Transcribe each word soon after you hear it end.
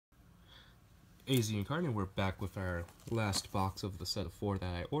AZ Incarnate, we're back with our last box of the set of 4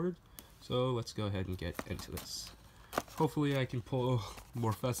 that I ordered. So let's go ahead and get into this. Hopefully I can pull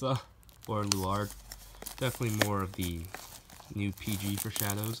Morfessa or Luard. Definitely more of the new PG for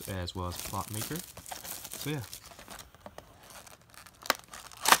Shadows as well as Plot Maker. So yeah.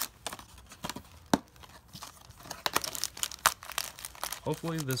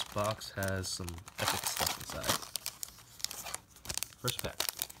 Hopefully this box has some epic stuff inside. First pack.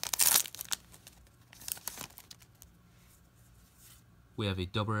 We have a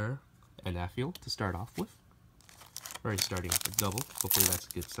double rare and Afiel to start off with. Already starting off with double. Hopefully that's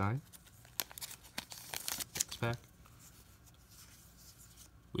a good sign. Next pack.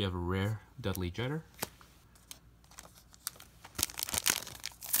 We have a rare Dudley Jetter.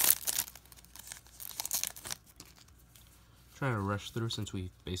 Trying to rush through since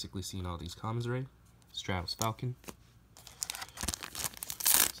we've basically seen all these commons already. Stratos Falcon.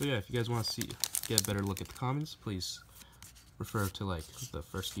 So yeah, if you guys want to get a better look at the commons, please refer to like the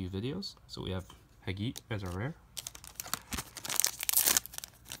first few videos. So we have Hagit as our rare.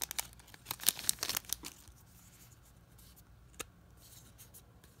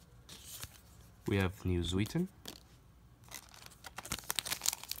 We have New Zuiten.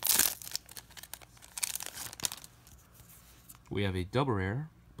 We have a double rare,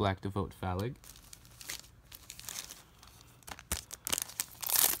 Black Devote Phalig.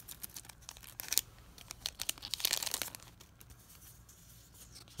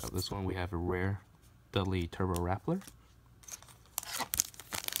 This one we have a rare Dudley Turbo Rappler.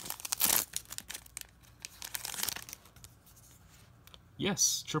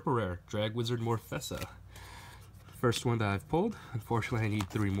 Yes, triple rare, Drag Wizard Morfessa. First one that I've pulled. Unfortunately I need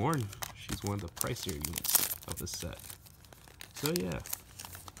 3 more and she's one of the pricier units of the set. So yeah.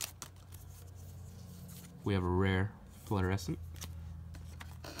 We have a rare Fluorescent.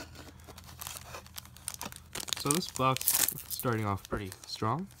 So this box starting off pretty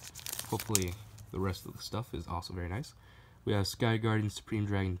strong. Hopefully the rest of the stuff is also very nice. We have Sky Guardian Supreme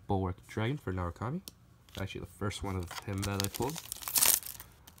Dragon Bulwark Dragon for Narukami. Actually the first one of him that I pulled.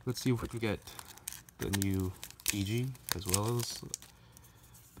 Let's see if we can get the new PG as well as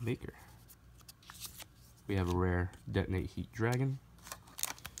the Maker. We have a rare Detonate Heat Dragon.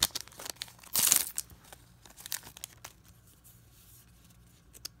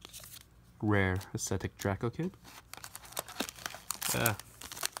 Rare Ascetic Draco Kid.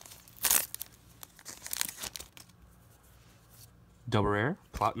 Double rare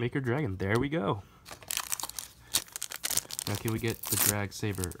Plot Maker Dragon. There we go. Now can we get the Drag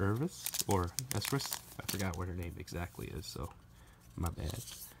Saver Irvis or Esris? I forgot what her name exactly is, so my bad.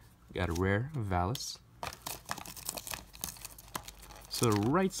 We got a rare Valis. So the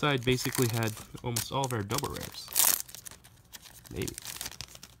right side basically had almost all of our double rares. Maybe.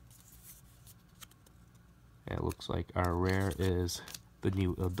 And it looks like our rare is the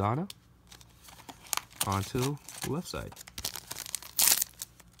new Ildana. Onto the left side.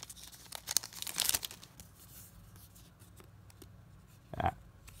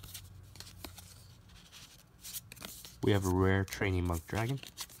 We have a rare Training Monk Dragon.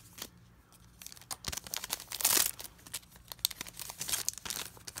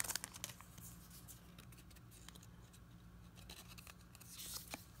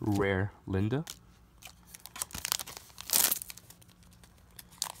 Rare Linda.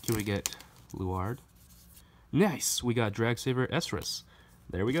 Can we get Luard? Nice! We got Dragsaver Esris.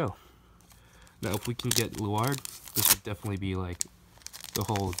 There we go. Now if we can get Luard, this would definitely be like the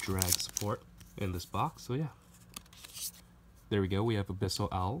whole drag support in this box, so yeah. There we go, we have Abyssal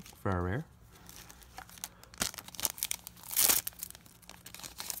Owl for our rare.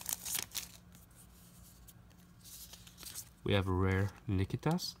 We have a rare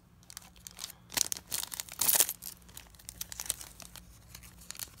Nikitas.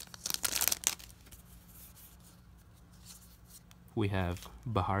 We have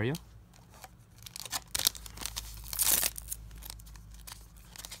Baharia.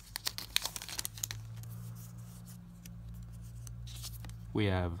 We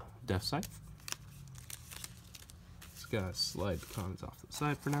have Death Scythe. Just gotta slide the commons off to the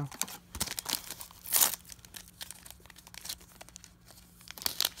side for now.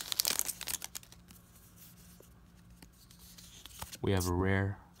 We have a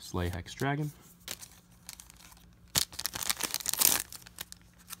rare Slay Hex Dragon.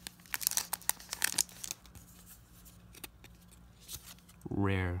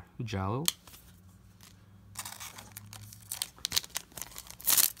 Rare Jalil.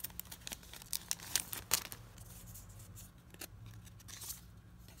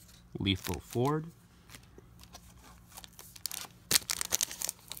 Lethal Ford.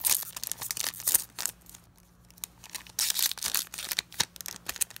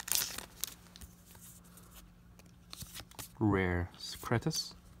 rare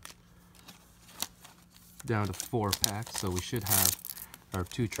Secretus. Down to 4 packs, so we should have our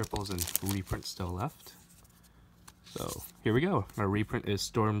 2 triples and reprint still left. So here we go. Our reprint is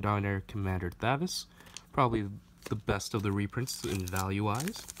Storm Dominator Commander Thavis. Probably the best of the reprints in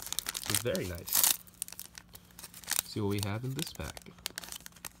value-wise. Very nice. See what we have in this pack.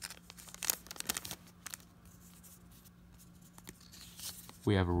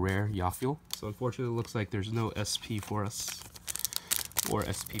 We have a rare Yafuel. So unfortunately it looks like there's no SP for us. Or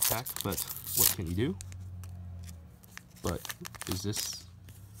SP pack, but what can you do? But is this...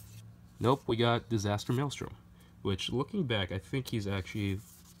 Nope, we got Disaster Maelstrom. Which, looking back, I think he's actually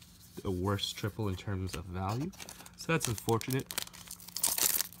a worse triple in terms of value. So that's unfortunate.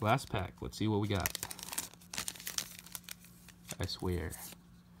 Last pack, let's see what we got. I swear.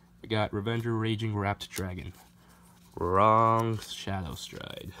 We got Revenger Raging Wrapped Dragon. Wrong Shadow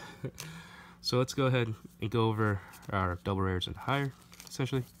Stride. So let's go ahead and go over our double rares and higher,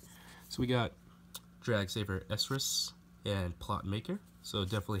 essentially. So we got Drag Saver Esris and Plot Maker. So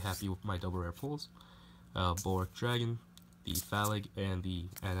definitely happy with my double rare pulls. Bulwark Dragon, the Phaleg, and the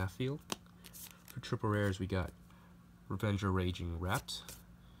Anafield. For triple rares, we got Revenger Raging Wrapped,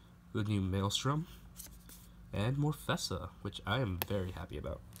 the new Maelstrom, and Morfessa, which I am very happy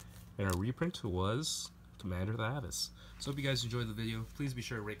about. And our reprint was Commander Thavis. So hope you guys enjoyed the video. Please be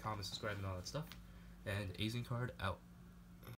sure to rate, comment, subscribe, and all that stuff. And Azing Card out.